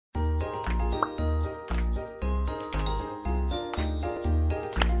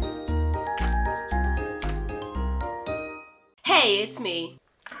Hey, it's me.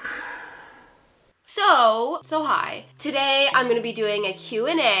 So hi. Today I'm gonna be doing a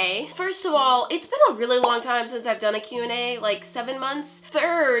Q&A. First of all, it's been a really long time since I've done a Q&A, like 7 months.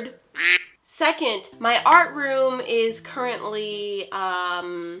 Second, my art room is currently,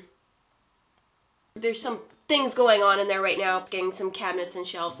 there's some things going on in there right now, getting some cabinets and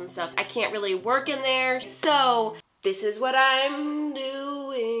shelves and stuff. I can't really work in there, so this is what I'm doing.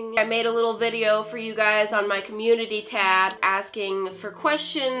 I made a little video for you guys on my community tab asking for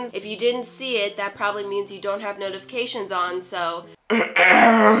questions. If you didn't see it, that probably means you don't have notifications on, so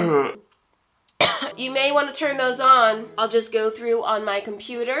you may want to turn those on. I'll just go through on my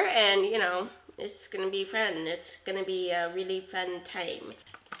computer and, you know, it's gonna be fun. It's gonna be a really fun time.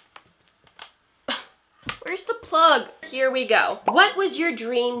 Where's the plug? Here we go. What was your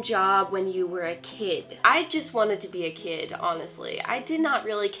dream job when you were a kid? I just wanted to be a kid, honestly. I did not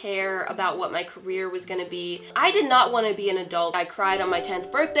really care about what my career was gonna be. I did not want to be an adult. I cried on my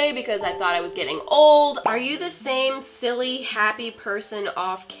 10th birthday because I thought I was getting old. Are you the same silly, happy person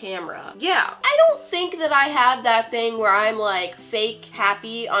off camera? Yeah. I don't think that I have that thing where I'm like fake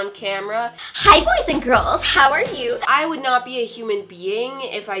happy on camera. Hi boys and girls, how are you? I would not be a human being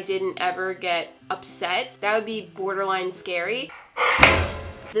if I didn't ever get upset. That would be borderline scary.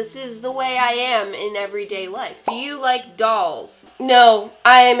 This is the way I am in everyday life. Do you like dolls? No,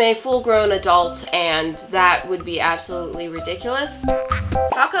 I am a full-grown adult and that would be absolutely ridiculous.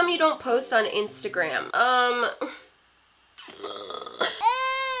 How come you don't post on Instagram?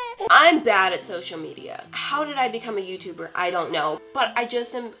 I'm bad at social media. How did I become a YouTuber? I don't know, but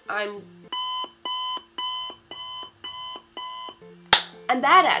I'm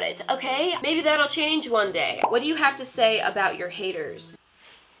bad at it, okay? Maybe that'll change one day. What do you have to say about your haters?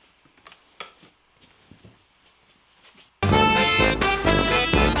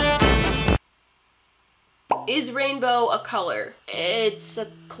 Is rainbow a color? It's a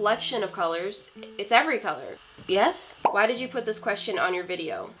collection of colors. It's every color. Yes? Why did you put this question on your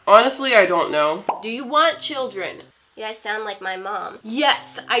video? Honestly, I don't know. Do you want children? You guys sound like my mom.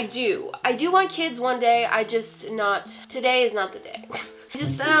 Yes, I do. I do want kids one day. Today is not the day. I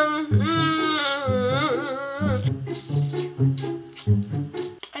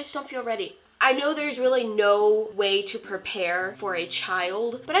just don't feel ready. I know there's really no way to prepare for a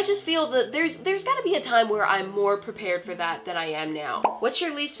child, but I just feel that there's gotta be a time where I'm more prepared for that than I am now. What's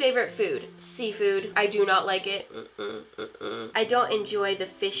your least favorite food? Seafood. I do not like it. I don't enjoy the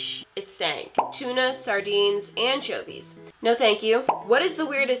fish. It stank. Tuna, sardines, anchovies. No thank you. What is the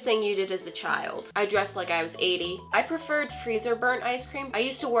weirdest thing you did as a child? I dressed like I was 80. I preferred freezer burnt ice cream. I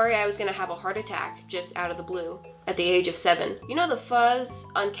used to worry I was gonna have a heart attack just out of the blue at the age of 7. You know the fuzz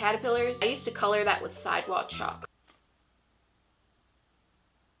on caterpillars? I used to color that with sidewalk chalk.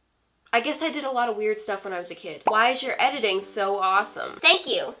 I guess I did a lot of weird stuff when I was a kid. Why is your editing so awesome? Thank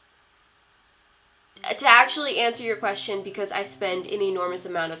you. To actually answer your question, because I spend an enormous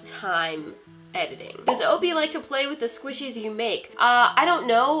amount of time editing. Does Opie like to play with the squishies you make? I don't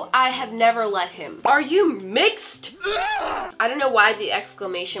know. I have never let him. Are you mixed? I don't know why the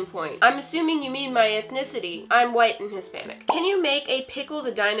exclamation point. I'm assuming you mean my ethnicity. I'm white and Hispanic. Can you make a Pickle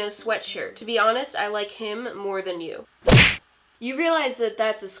the Dino sweatshirt? To be honest, I like him more than you. You realize that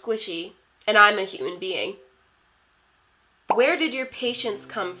that's a squishy, and I'm a human being. Where did your patience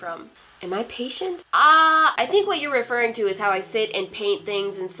come from? Am I patient? I think what you're referring to is how I sit and paint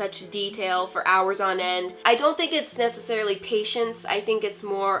things in such detail for hours on end. I don't think it's necessarily patience. I think it's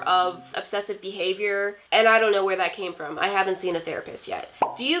more of obsessive behavior, and I don't know where that came from. I haven't seen a therapist yet.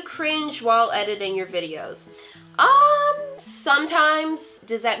 Do you cringe while editing your videos? Sometimes.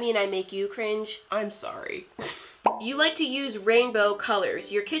 Does that mean I make you cringe? I'm sorry. You like to use rainbow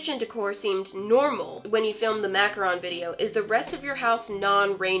colors. Your kitchen decor seemed normal when you filmed the macaron video. Is the rest of your house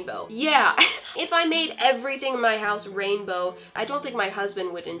non-rainbow? Yeah, if I made everything in my house rainbow, I don't think my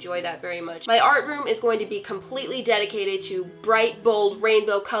husband would enjoy that very much. My art room is going to be completely dedicated to bright, bold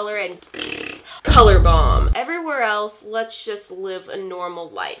rainbow color and color bomb. Everywhere else, let's just live a normal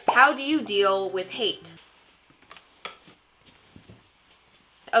life. How do you deal with hate?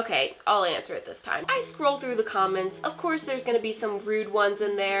 Okay, I'll answer it this time. I scroll through the comments. Of course, there's gonna be some rude ones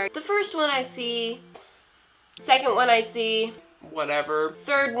in there. The first one I see, second one I see, whatever.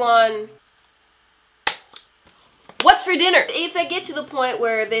 Third one, what's for dinner? If I get to the point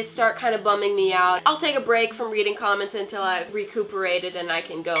where they start kind of bumming me out, I'll take a break from reading comments until I've recuperated and I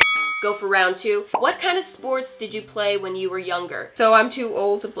can go for round 2. What kind of sports did you play when you were younger? So I'm too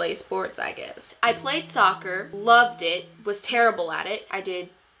old to play sports, I guess. I played soccer, loved it, was terrible at it. I did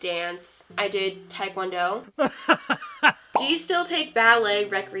dance. I did taekwondo. Do you still take ballet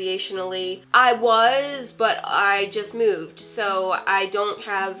recreationally? I was, but I just moved, so I don't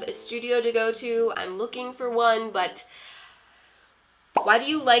have a studio to go to. I'm looking for one, but why do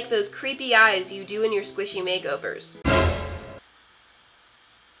you like those creepy eyes you do in your squishy makeovers?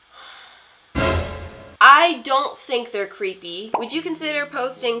 I don't think they're creepy. Would you consider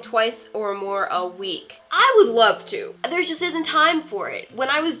posting twice or more a week? I would love to. There just isn't time for it.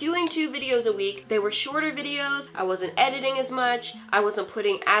 When I was doing 2 videos a week, they were shorter videos. I wasn't editing as much. I wasn't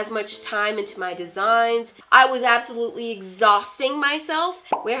putting as much time into my designs. I was absolutely exhausting myself.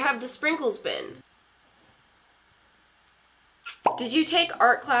 Where have the sprinkles been? Did you take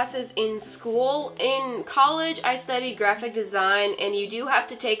art classes in school? In college, I studied graphic design, and you do have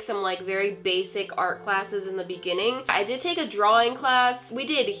to take some like very basic art classes in the beginning. I did take a drawing class. We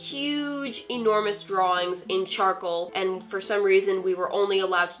did huge, enormous drawings in charcoal, and for some reason we were only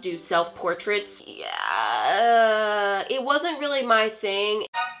allowed to do self-portraits. Yeah, it wasn't really my thing.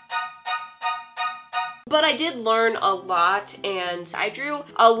 But I did learn a lot, and I drew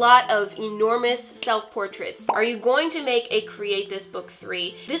a lot of enormous self-portraits. Are you going to make a Create This Book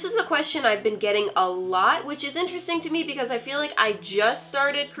 3? This is a question I've been getting a lot, which is interesting to me because I feel like I just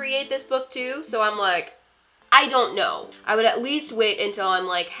started Create This Book 2, so I'm like, I don't know. I would at least wait until I'm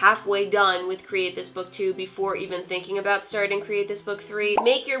like halfway done with Create This Book 2 before even thinking about starting Create This Book 3.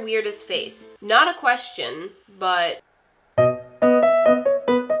 Make your weirdest face. Not a question, but...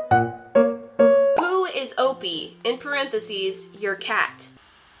 Opie, in parentheses, your cat.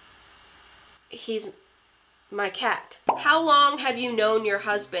 He's my cat. How long have you known your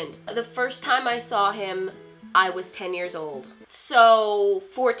husband? The first time I saw him, I was 10 years old. So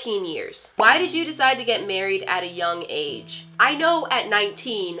 14 years. Why did you decide to get married at a young age? I know at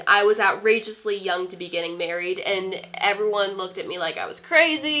 19, I was outrageously young to be getting married, and everyone looked at me like I was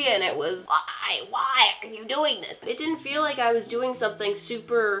crazy, and it was, why are you doing this? It didn't feel like I was doing something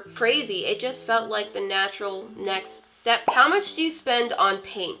super crazy. It just felt like the natural next step. How much do you spend on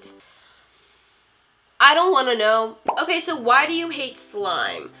paint? I don't want to know. Okay, so why do you hate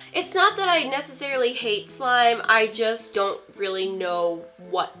slime? It's not that I necessarily hate slime, I just don't really know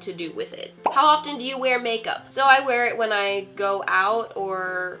what to do with it. How often do you wear makeup? So I wear it when I go out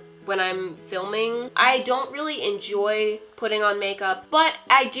or when I'm filming. I don't really enjoy putting on makeup, but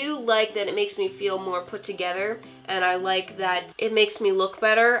I do like that it makes me feel more put together, and I like that it makes me look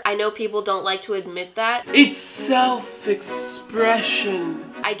better. I know people don't like to admit that. It's self-expression.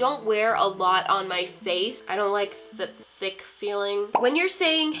 I don't wear a lot on my face. I don't like the thick feeling. When you're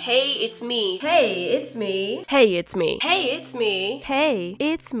saying, hey, it's me. Hey, it's me. Hey, it's me. Hey, it's me. Hey,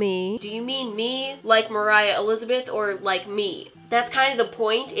 it's me. Do you mean me like Moriah Elizabeth or like me? That's kind of the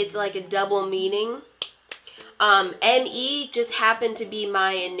point. It's like a double meaning. M-E just happened to be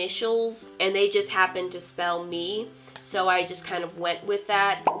my initials, and they just happened to spell me. So I just kind of went with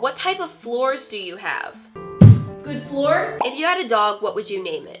that. What type of floors do you have? Good floor? If you had a dog, what would you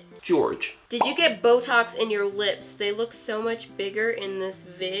name it? George. Did you get Botox in your lips? They look so much bigger in this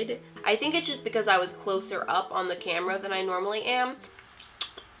vid. I think it's just because I was closer up on the camera than I normally am.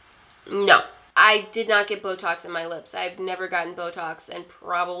 No, I did not get Botox in my lips. I've never gotten Botox and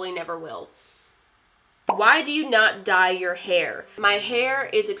probably never will. Why do you not dye your hair? My hair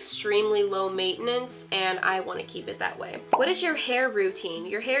is extremely low maintenance, and I want to keep it that way. What is your hair routine?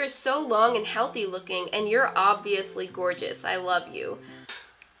 Your hair is so long and healthy looking, and you're obviously gorgeous. I love you.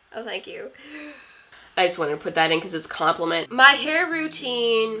 Oh, thank you. I just wanted to put that in because it's a compliment. My hair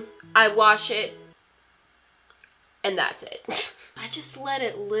routine, I wash it, and that's it. I just let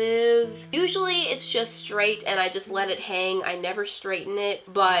it live. Usually it's just straight and I just let it hang. I never straighten it,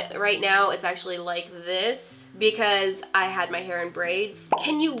 but right now it's actually like this because I had my hair in braids.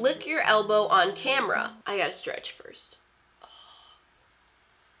 Can you lick your elbow on camera? I gotta stretch first.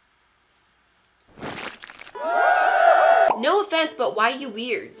 No offense, but why you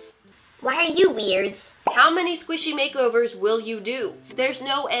weirds? Why are you weirds? How many squishy makeovers will you do? There's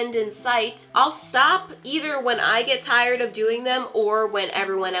no end in sight. I'll stop either when I get tired of doing them or when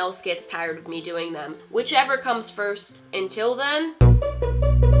everyone else gets tired of me doing them. Whichever comes first. Until then,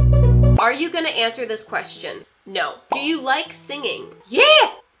 are you gonna answer this question? No. Do you like singing?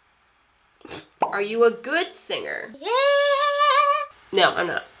 Yeah! Are you a good singer? Yeah! No, I'm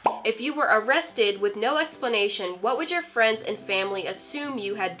not. If you were arrested with no explanation, what would your friends and family assume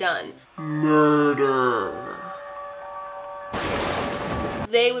you had done? Murder.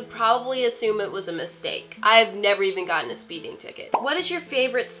 They would probably assume it was a mistake. I've never even gotten a speeding ticket. What is your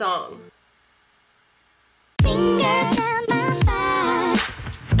favorite song? Fingers down my side.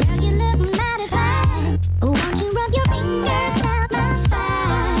 Girl, you look mighty fine. Won't you rub your fingers down my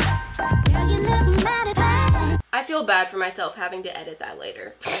side? Girl, you look mighty fine. I feel bad for myself having to edit that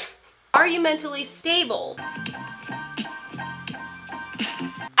later. Are you mentally stable?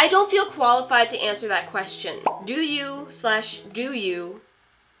 I don't feel qualified to answer that question. Do you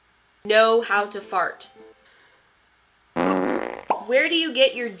know how to fart? Where do you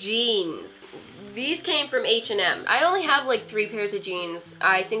get your jeans? These came from H&M. I only have like 3 pairs of jeans.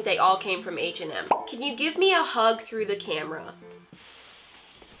 I think they all came from H&M. Can you give me a hug through the camera?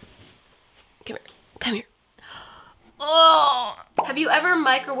 Come here. Come here. Oh! Have you ever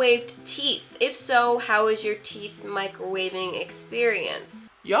microwaved teeth? If so, how is your teeth microwaving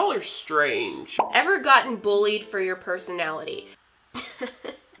experience? Y'all are strange. Ever gotten bullied for your personality?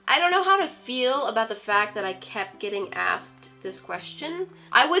 I don't know how to feel about the fact that I kept getting asked this question.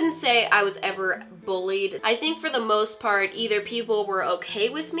 I wouldn't say I was ever bullied. I think for the most part, either people were okay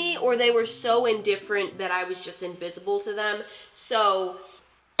with me or they were so indifferent that I was just invisible to them. So,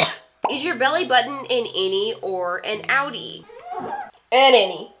 is your belly button an innie or an outie? An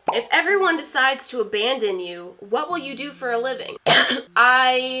innie. If everyone decides to abandon you, what will you do for a living?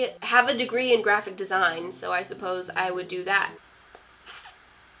 I have a degree in graphic design, so I suppose I would do that.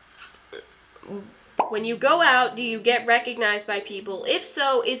 When you go out, do you get recognized by people? If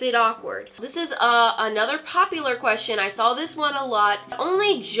so, is it awkward? This is another popular question. I saw this one a lot.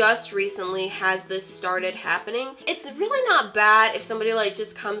 Only just recently has this started happening. It's really not bad if somebody like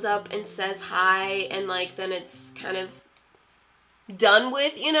just comes up and says hi and like then it's kind of done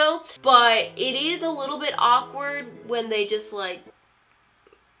with, you know? But it is a little bit awkward when they just like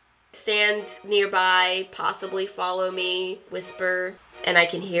stand nearby, possibly follow me, whisper, and I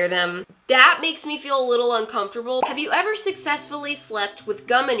can hear them. That makes me feel a little uncomfortable. Have you ever successfully slept with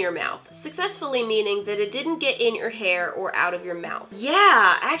gum in your mouth? Successfully meaning that it didn't get in your hair or out of your mouth.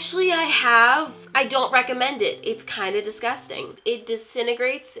 Yeah, actually I have. I don't recommend it. It's kind of disgusting. It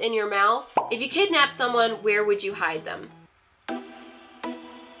disintegrates in your mouth. If you kidnap someone, where would you hide them?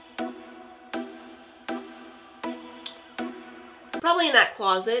 Probably in that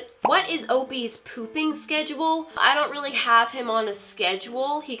closet. What is Opie's pooping schedule? I don't really have him on a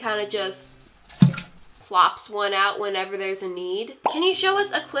schedule. He kind of just plops one out whenever there's a need. Can you show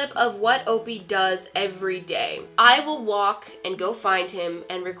us a clip of what Opie does every day? I will walk and go find him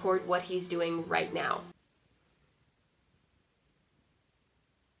and record what he's doing right now.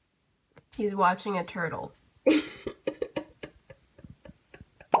 He's watching a turtle.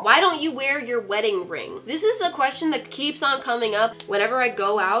 Why don't you wear your wedding ring? This is a question that keeps on coming up. Whenever I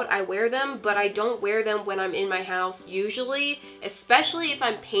go out, I wear them, but I don't wear them when I'm in my house usually, especially if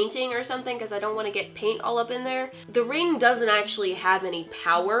I'm painting or something because I don't want to get paint all up in there. The ring doesn't actually have any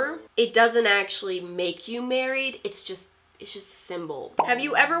power. It doesn't actually make you married. It's just a symbol. Have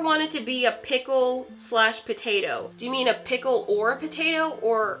you ever wanted to be a pickle/potato? Do you mean a pickle or a potato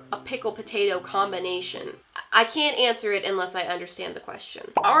or a pickle potato combination? I can't answer it unless I understand the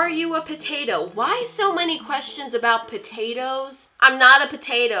question. Are you a potato? Why so many questions about potatoes? I'm not a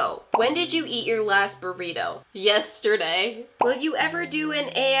potato. When did you eat your last burrito? Yesterday. Will you ever do an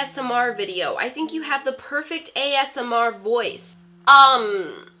ASMR video? I think you have the perfect ASMR voice.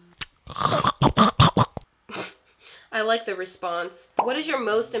 I like the response. What is your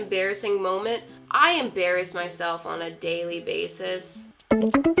most embarrassing moment? I embarrass myself on a daily basis.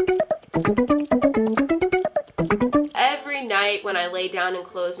 Every night when I lay down and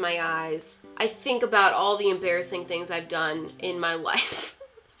close my eyes, I think about all the embarrassing things I've done in my life.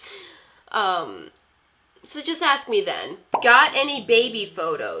 So just ask me then. Got any baby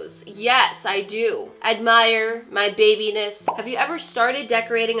photos? Yes, I do. Admire my babiness. Have you ever started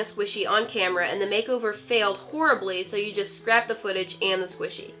decorating a squishy on camera and the makeover failed horribly, so you just scrapped the footage and the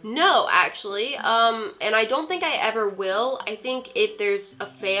squishy? No, actually, and I don't think I ever will. I think if there's a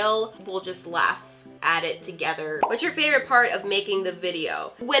fail, we'll just laugh at it together. What's your favorite part of making the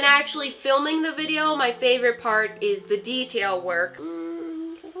video? When actually filming the video, my favorite part is the detail work.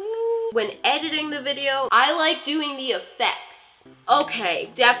 When editing the video, I like doing the effects. Okay,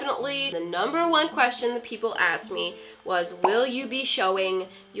 definitely the #1 question that people asked me was, will you be showing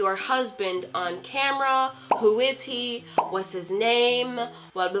your husband on camera? Who is he? What's his name?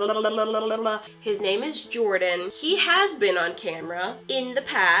 Blah, blah, blah, blah, blah, blah. His name is Jordan. He has been on camera in the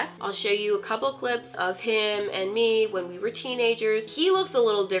past. I'll show you a couple clips of him and me when we were teenagers. He looks a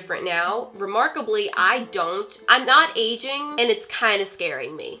little different now. Remarkably, I don't. I'm not aging and it's kind of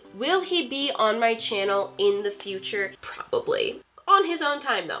scaring me. Will he be on my channel in the future? Probably. On his own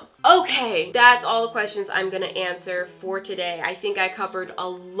time though. Okay, that's all the questions I'm gonna answer for today. I think I covered a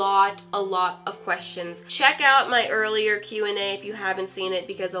lot of questions. Check out my earlier Q&A if you haven't seen it,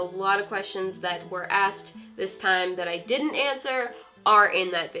 because a lot of questions that were asked this time that I didn't answer are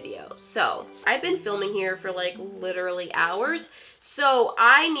in that video. So I've been filming here for like literally hours, so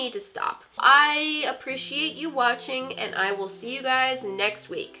I need to stop. I appreciate you watching, and I will see you guys next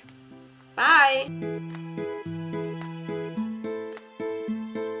week. Bye!